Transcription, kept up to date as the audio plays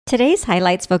Today's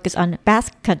highlights focus on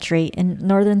Basque country in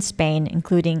northern Spain,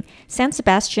 including San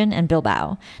Sebastian and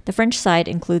Bilbao. The French side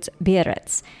includes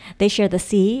Biarritz. They share the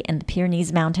sea and the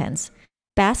Pyrenees Mountains.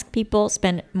 Basque people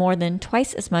spend more than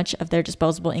twice as much of their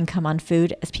disposable income on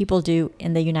food as people do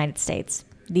in the United States.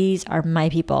 These are my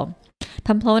people.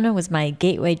 Pamplona was my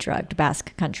gateway drug to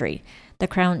Basque country. The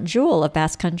crown jewel of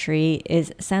Basque country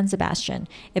is San Sebastian.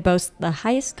 It boasts the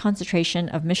highest concentration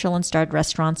of Michelin-starred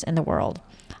restaurants in the world.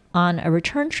 On a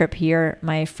return trip here,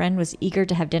 my friend was eager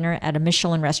to have dinner at a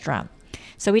Michelin restaurant.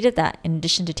 So we did that, in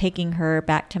addition to taking her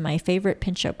back to my favorite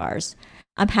pincho bars.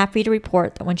 I'm happy to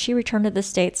report that when she returned to the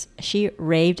States, she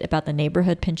raved about the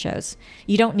neighborhood pinchos.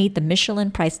 You don't need the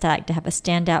Michelin price tag to have a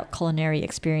standout culinary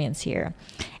experience here.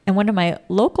 And one of my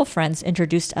local friends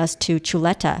introduced us to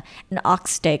chuleta, an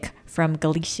ox steak from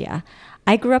Galicia.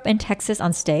 I grew up in Texas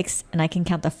on steaks, and I can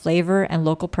count the flavor and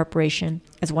local preparation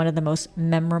as one of the most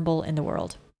memorable in the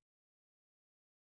world.